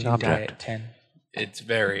inanimate You die object. at 10. It's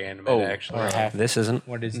very animate, Or actually. half. This isn't.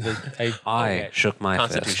 What is the type? I Okay. shook my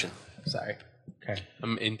Constitution. Sorry. Okay.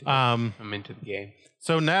 I'm into. Um. I'm into the game.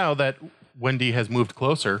 So now that Wendy has moved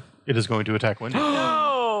closer, it is going to attack Wendy.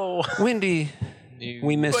 fist. Windy,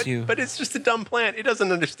 We miss you. But it's just a dumb plant. It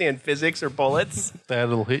doesn't understand physics or bullets.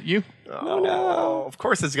 That'll hit you. Oh, no. Of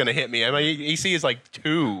course it's going to hit me. My AC is like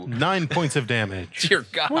 2. 9 points of damage. Dear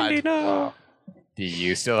God. Do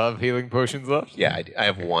you still have healing potions left? Yeah, I do. I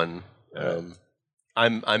have 1.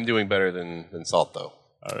 I'm doing better than Salt, though.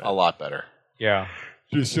 A lot better. Yeah.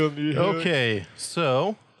 You still need Okay,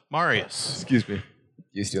 so Marius. Excuse me.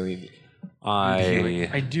 You still need I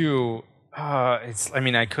I do.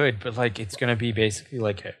 I could, but like it's gonna be basically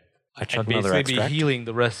like I I'd chuck another basically be extract. healing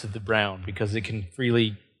the rest of the brown because it can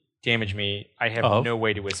freely damage me. I have Oh. no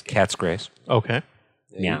way to escape. Cat's grace. Okay.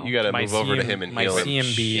 Yeah. You got to My move over to CM him and my heal him.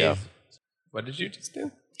 CMB Yeah. is What did you just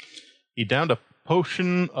do? He downed a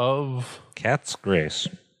potion of. Cat's grace.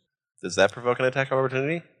 Does that provoke an attack of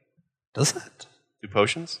opportunity? Does that? Do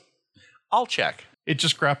potions? I'll check. It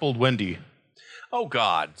just grappled Wendy. Oh,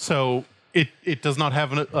 God. So it does not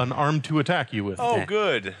have an arm to attack you with. Oh,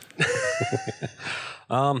 good.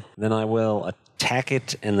 Then I will attack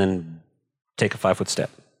it and then take a 5-foot step.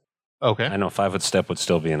 Okay. I know a 5-foot step would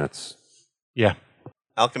still be in its. Yeah.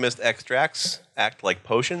 Alchemist extracts act like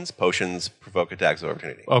potions. Potions provoke attacks of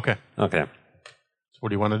opportunity. Okay. Okay. So what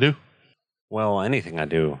do you want to do? Well, anything I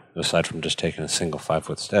do, aside from just taking a single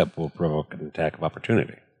 5-foot step, will provoke an attack of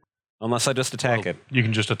opportunity. Unless I just attack it. You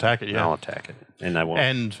can just attack it, Yeah. I'll yeah. attack it. And I won't.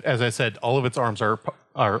 And as I said, all of its arms are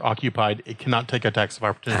occupied. It cannot take attacks of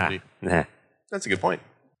opportunity. Nah. That's a good point.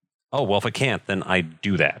 Oh, well, if it can't, then I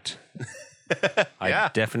do that. Yeah. I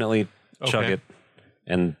definitely chug Okay. it,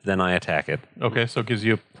 and then I attack it, Okay, so it gives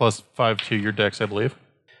you a +5 to your dex, I believe.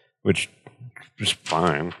 which is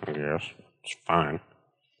fine, I guess. It's fine.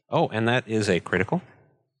 Oh, and that is a critical.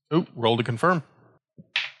 Ooh, roll to confirm.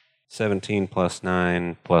 17 plus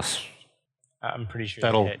 9 plus... I'm pretty sure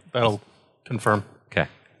That'll confirm. Okay.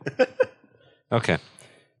 Okay.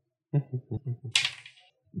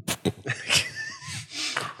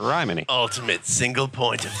 Criminy. Ultimate single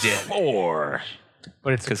point of damage. 4.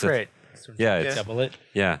 but it's a 'Cause it's- crit. So Yeah, it's... double it.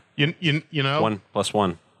 Yeah. You know, 1 plus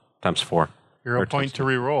 1 times 4. hero Or point times to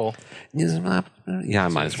re-roll. Yeah, I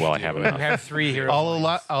might as well. I have You enough. have 3 hero.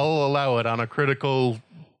 I'll allow it on a critical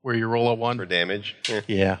where you roll a 1. For damage.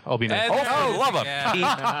 Yeah, I'll be nice. And for love of Oh,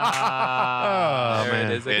 there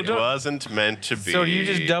man. it is. It wasn't meant to be. So do you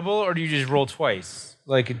just double or do you just roll twice?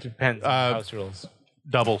 Like it depends on house rules.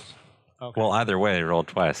 Doubles. Okay. Well, either way, I rolled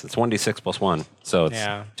twice. It's 1d6 plus 1. So it's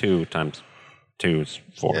Yeah. 2 times 2 is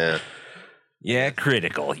 4. Yeah. Yeah,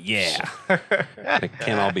 critical. Yeah. It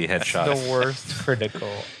can't all be headshots. the worst critical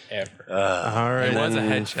ever. All right. It was a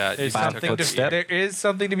then headshot. There's You five took something a foot to, step. there is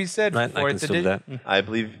something to be said Right, I for can it still do that. I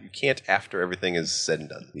believe you can't after everything is said and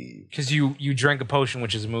done. because you drank a potion,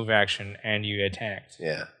 which is a move action, and you attacked,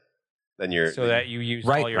 Yeah. Then you're... so that you used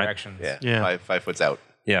Right, all your right. actions. Yeah. Yeah. 5 foot's out.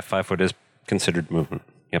 Yeah, 5 foot is considered movement.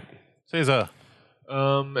 Yep. Caesar.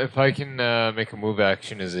 If I can make a move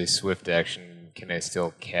action as a swift action, can I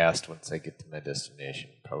still cast once I get to my destination?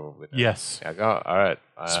 Probably not. Yes. Yeah, go. All right.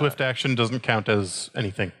 Swift action doesn't count as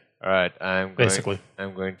anything. All right. Basically.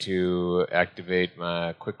 I'm going to activate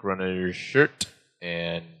my quick runner's shirt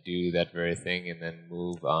and do that very thing, and then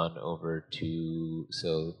move on over to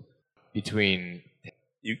between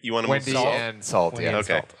You want to move Wendy Salt? and Salt. When Yeah. you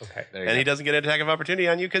Okay. insult. Okay. There you And go. he doesn't get an attack of opportunity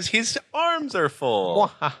on you because his arms are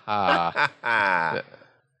full.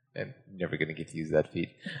 I'm never gonna get to use that feat.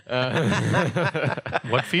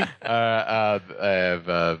 What feat? I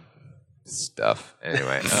have stuff.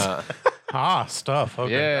 Anyway, Stuff.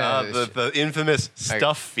 Okay. yeah, the infamous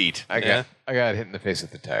stuff feat. I got hit in the face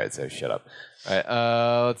with the tire, so shut up. All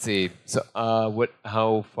right, let's see. So,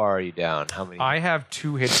 how far are you down? How many I have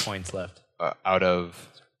 2 hit points left. out of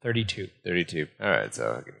 32. 32? All right,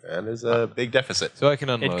 so That is a big deficit. I can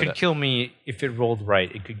It unload could kill me if it rolled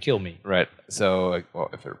right. It could kill me. Right. So,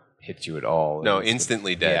 if it hits you at all, No, it's-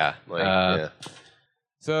 instantly dead. Yeah. Like, yeah.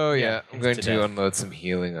 So Yeah, I'm going to insta-death. unload some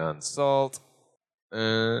healing on Salt.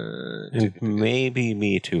 And maybe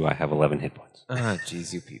me too. I have 11 hit points.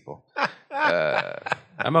 Jeez, you people.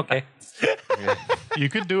 I'm okay. You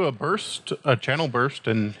could do a channel burst,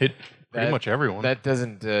 and hit pretty That- much everyone. That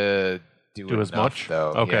doesn't do as enough, much?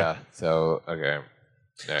 though. Okay. Yeah. So okay. All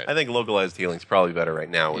right. I think localized healing's probably better right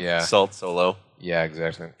now with Yeah. Salt so low. Yeah,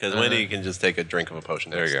 exactly. Because Wendy can just take a drink of a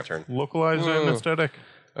potion. There you next go. Turn. Localized Whoa. anesthetic.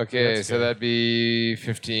 Okay, That's so good. that'd be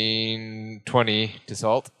 15, 20 to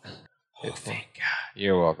Salt. Thank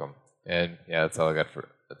You're welcome. And yeah, that's all I got for.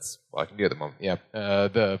 That's all I can do at the moment. Yeah.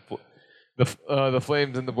 The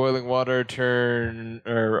flames in the boiling water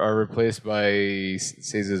are replaced by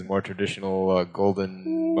Caesar's more traditional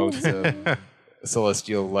golden motes of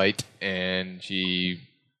celestial light, and she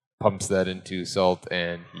pumps that into Salt,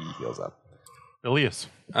 and he heals up. Elias.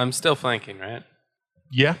 I'm still flanking, right?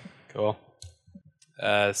 Yeah. Cool.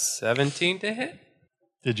 17 to hit?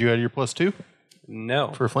 Did you add your +2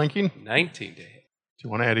 No. for flanking? 19 to hit. Do you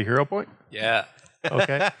want to add a hero point? Yeah.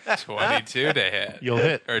 Okay. 22 to hit. You'll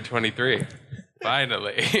hit. Or 23.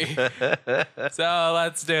 Finally. So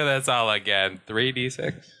let's do this all again.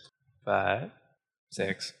 3d6. 5.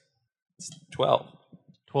 6. 12.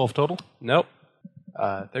 12 total? Nope.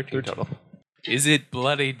 13 total. Is it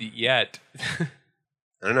bloodied yet? I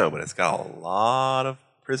don't know, but it's got a lot of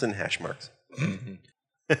prison hash marks.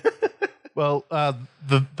 Well,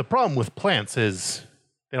 the problem with plants is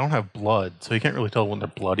they don't have blood, so you can't really tell when they're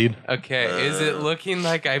bloodied. Okay, is it looking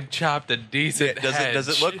like I've chopped a decent Does it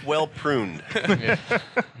hedge? look well pruned?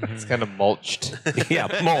 It's kind of mulched. Yeah,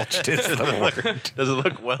 mulched is the word. Does it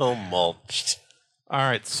look well mulched? All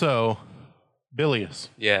right, so, Bilius,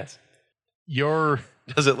 Yes.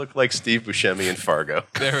 Does it look like Steve Buscemi in Fargo?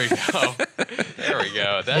 There we go. There we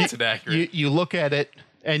go. That's inaccurate. you look at it,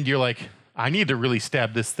 and you're like, I need to really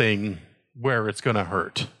stab this thing where it's going to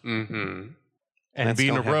hurt. Mm-hmm. And Plants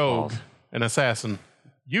being a don't have rogue, balls. an assassin,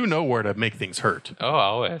 you know where to make things hurt. Oh,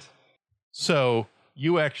 always. So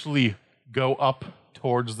you actually go up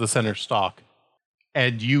towards the center stalk,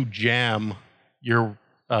 and you jam your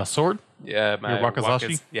sword. Yeah, my Wakizashi?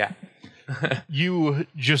 Wakis- Yeah. You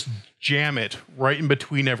just jam it right in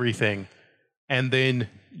between everything, and then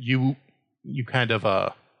you kind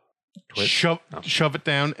of shove it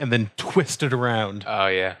down, and then twist it around, Oh,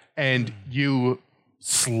 yeah. and you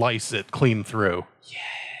slice it clean through.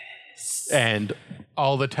 Yes. And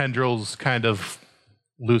all the tendrils kind of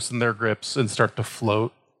loosen their grips and start to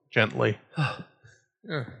float gently.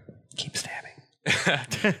 Keep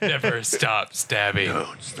stabbing. Never stop stabbing.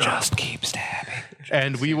 Just keep stabbing.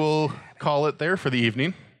 And we will call it there for the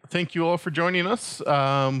evening. Thank you all for joining us.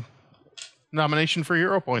 Nomination for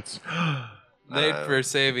hero points. Nate for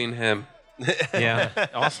saving him. Yeah.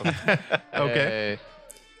 Awesome. Okay.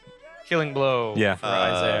 Killing blow Yeah. for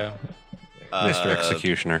Isaiah. Mr.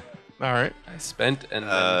 Executioner. All right. I spent and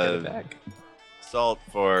then get it back. Salt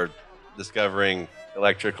for discovering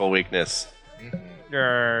electrical weakness.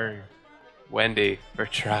 Wendy for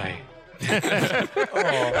trying. Is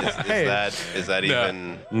that No.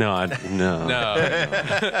 even No, no.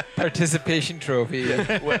 No. Participation trophy.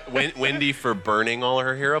 Wendy for burning all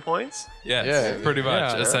her hero points? Yes, Yeah, pretty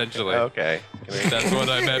much, yeah. essentially. Okay. That's what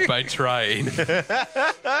I meant by trying.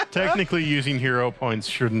 Technically, using hero points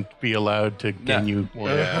shouldn't be allowed to gain you more.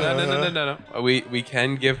 No. We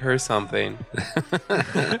can give her something.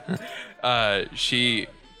 She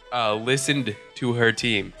listened to her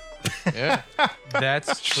team. Yeah.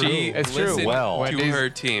 That's true. She It's true. listened Well. to Wendy's- her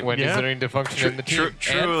team. Wendy's Yeah. learning to function in the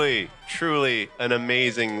team. Truly an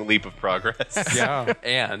amazing leap of progress. yeah.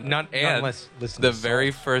 And Not and unless listen the to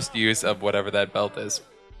very first use of whatever that belt is.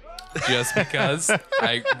 Just because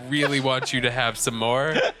I really want you to have some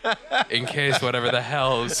more in case whatever the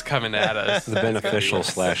hell's coming at us. The beneficial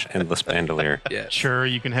 / endless bandolier. Yeah. Sure,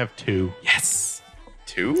 you can have 2. Yes.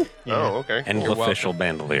 2? Oh, okay. And You're official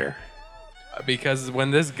bandolier. Because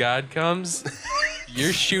when this god comes,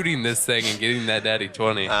 you're shooting this thing and getting that natty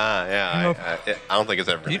 20. Yeah. I don't think it's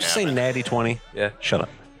ever Did you going to just say happen. natty 20? Yeah. Shut up.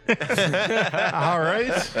 All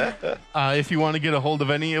right. If you want to get a hold of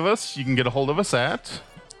any of us, you can get a hold of us at.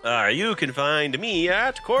 You can find me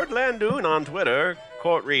at Court Landoon on Twitter.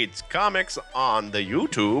 Court reads comics on the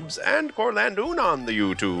YouTubes and Court Landoon on the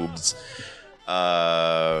YouTubes.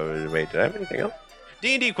 Wait, did I have anything else?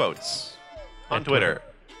 D&D quotes on Twitter.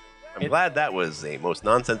 I'm glad that was a most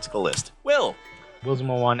nonsensical list. Will.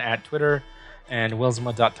 Wilsma1 at Twitter and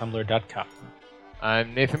wilsma.tumblr.com.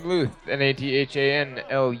 I'm Nathan Bluth,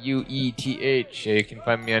 NathanLueth. You can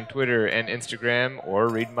find me on Twitter and Instagram or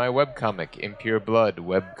read my webcomic, Impure Blood,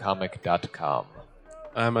 webcomic.com.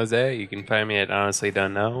 I'm Jose. You can find me at Honestly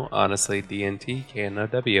Don't Know, Honestly DNT,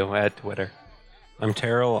 KNOW at Twitter. I'm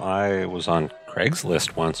Terrell. I was on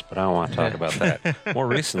Craigslist once, but I don't want to talk about that. More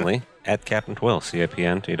recently, at Captain Twill,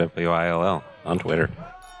 CAPNTWILL, on Twitter.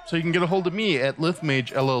 So you can get a hold of me at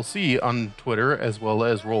Lithmage LLC on Twitter as well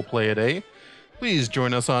as Roleplay a Day. Please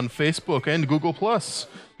join us on Facebook and Google+.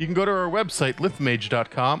 You can go to our website,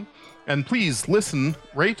 lithmage.com, and please listen,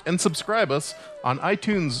 rate, and subscribe us on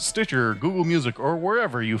iTunes, Stitcher, Google Music, or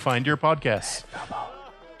wherever you find your podcasts.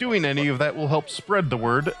 Doing any of that will help spread the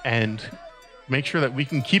word and make sure that we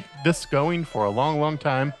can keep this going for a long, long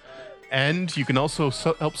time. And you can also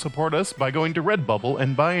help support us by going to Redbubble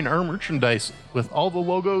and buying our merchandise with all the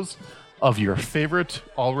logos of your favorite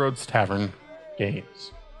All Roads Tavern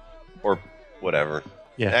games. Or whatever.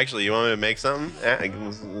 Yeah. Actually, you want me to make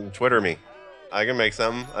something? Twitter me. I can make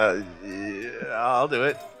something. I'll do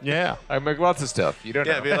it. Yeah. I make lots of stuff. You don't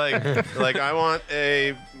Yeah, know. be like I want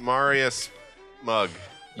a Marius mug.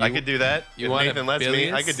 I could do that. you If want a Nathan lets me,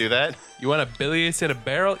 Bilious? I could do that. You want a bilious in a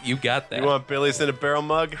barrel? You got that. You want Billy's in a barrel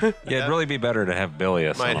mug? Yeah, it'd really be better to have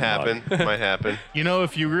Bilious. Might on a happen. mug. Might happen. You know,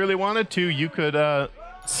 if you really wanted to, you could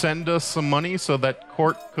send us some money so that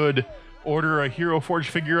Court could order a Hero Forge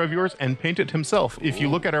figure of yours and paint it himself. If you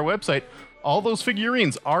look at our website, all those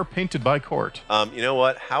figurines are painted by Court. You know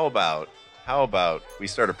what? How about we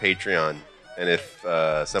start a Patreon, and if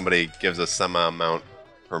somebody gives us some amount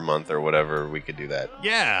per month or whatever, we could do that.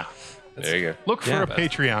 Yeah. There you go. Look for Yeah, a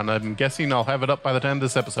that's- Patreon. I'm guessing I'll have it up by the time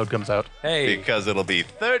this episode comes out. Hey, Because it'll be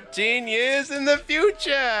 13 years in the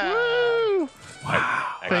future. Woo!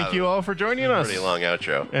 Thank you all for joining us. Pretty long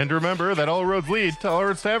outro. And remember that all roads lead to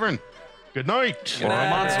Allred's Tavern. Good night. Or a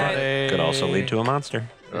monster. Hey. Could also lead to a monster.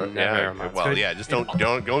 Yeah. Well, yeah. Just don't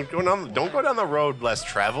go down the road less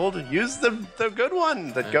traveled. Use the good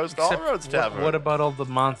one that goes to All Roads Tavern. What about all the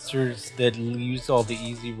monsters that use all the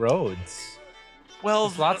easy roads? Well,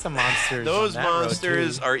 There's lots of monsters. those on that road,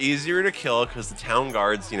 monsters too. are easier to kill because the town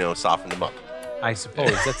guards, soften them up. I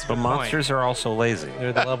suppose that's But the monsters are also lazy. point.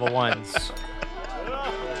 They're the level ones.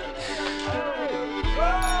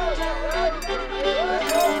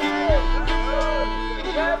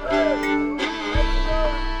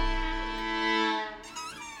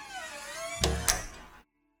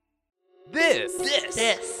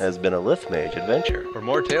 This Has been a Lift Mage adventure. For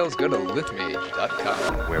more tales, go to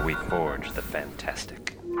liftmage.com. Where we forge the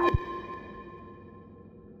fantastic.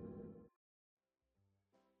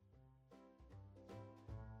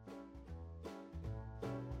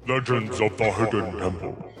 Legends of the Hidden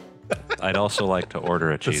Temple. I'd also like to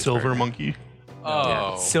order a The cheeseburger. silver monkey.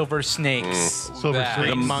 oh, Silver snakes, Silver That-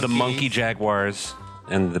 snake. The monkey jaguars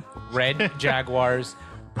and red jaguars,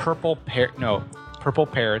 purple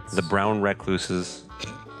parrots. the brown recluses.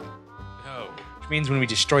 no. Which means when we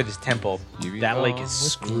destroy this temple, You that lake belong is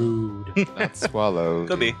with screwed. Not swallowed.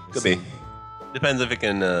 Could be. Depends if it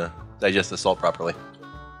can digest the salt properly.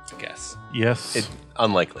 I guess. Yes.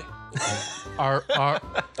 Unlikely.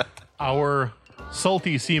 Our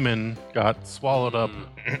salty semen got swallowed up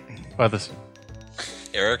by this.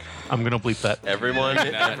 Eric, I'm going to bleep that.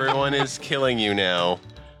 everyone is killing you now,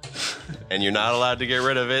 and you're not allowed to get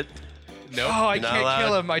rid of it. Nope. Oh, I You're not can't allowed.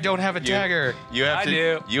 kill him. I don't have a dagger. You have I to.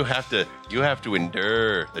 do. You have to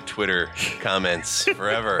endure the Twitter comments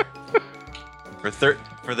forever.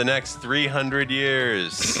 For the next 300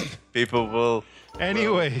 years, people will.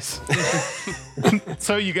 Anyways,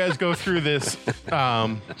 so you guys go through this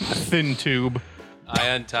thin tube. I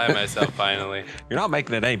untie myself finally. You're not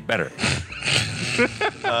making it any better.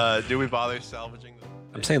 Do we bother salvaging them?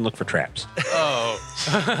 I'm saying look for traps. Oh.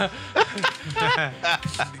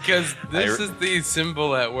 Because this is the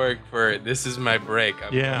symbol at work for this is my break.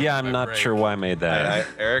 Yeah. Yeah, I'm my not break. sure why I made that.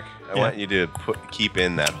 Eric, I want you to keep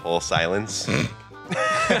in that whole silence.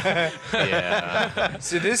 Yeah.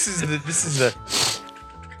 So this is the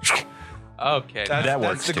Okay. That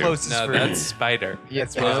works the too. closest No, for that's spider.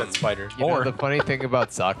 Yes, that spider. You know, the funny thing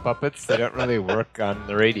about sock puppets, they don't really work on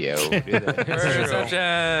the radio, do they?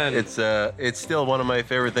 Perception. It's still one of my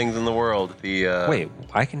favorite things in the world. The Wait,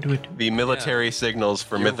 I can do it. the military signals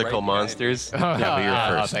for You're mythical right behind monsters. Yeah, but you're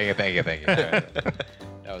Oh, first. thank you.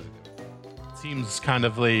 That was a good one. Seems kind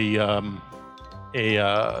of the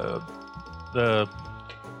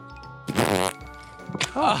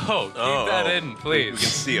Oh, keep that in, please. We can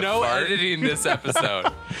see a no fart. editing this episode.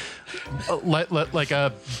 like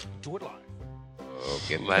a Oh,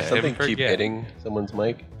 get Let that. Something him keep forget. hitting someone's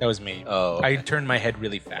mic. That was me. Oh, I turned my head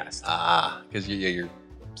really fast. because you're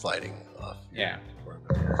sliding off. Yeah.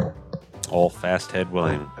 Old fast head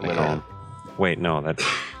William. I'm they gonna- call him. Wait, no, that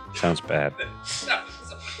sounds bad.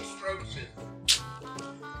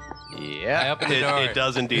 Yeah. I opened the door. It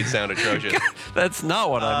does indeed sound atrocious. That's not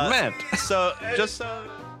what I meant. So just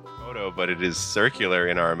photo, but it is circular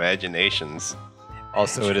in our imaginations.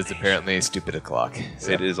 Also, it is apparently stupid o'clock.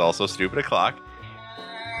 So. It is also stupid o'clock.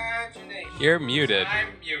 You're muted.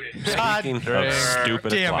 Speaking of stupid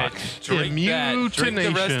damn o'clock. Drink that. Drink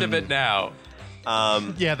the rest of it now.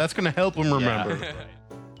 Yeah, that's gonna help him remember.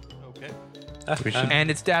 We should, And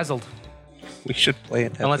it's dazzled. we should play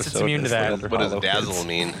it. Unless it's immune to that. What does dazzle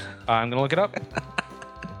mean? I'm gonna look it up.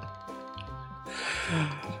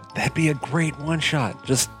 That'd be a great one shot.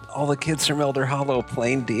 Just all the kids from Elder Hollow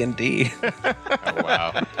playing D&D. Oh,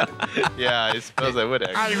 wow. Yeah, I suppose I would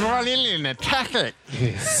actually. run in and attack it.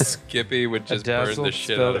 Skippy would just burn the dazzled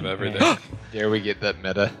shit out of spell. everything. There we get that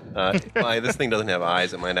meta. This thing doesn't have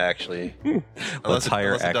eyes. It might actually. Let's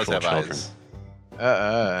hire unless it does actual have children.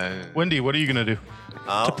 eyes. Wendy, what are you gonna do?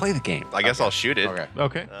 to play the game. I guess I'll shoot it. Okay.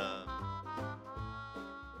 Okay.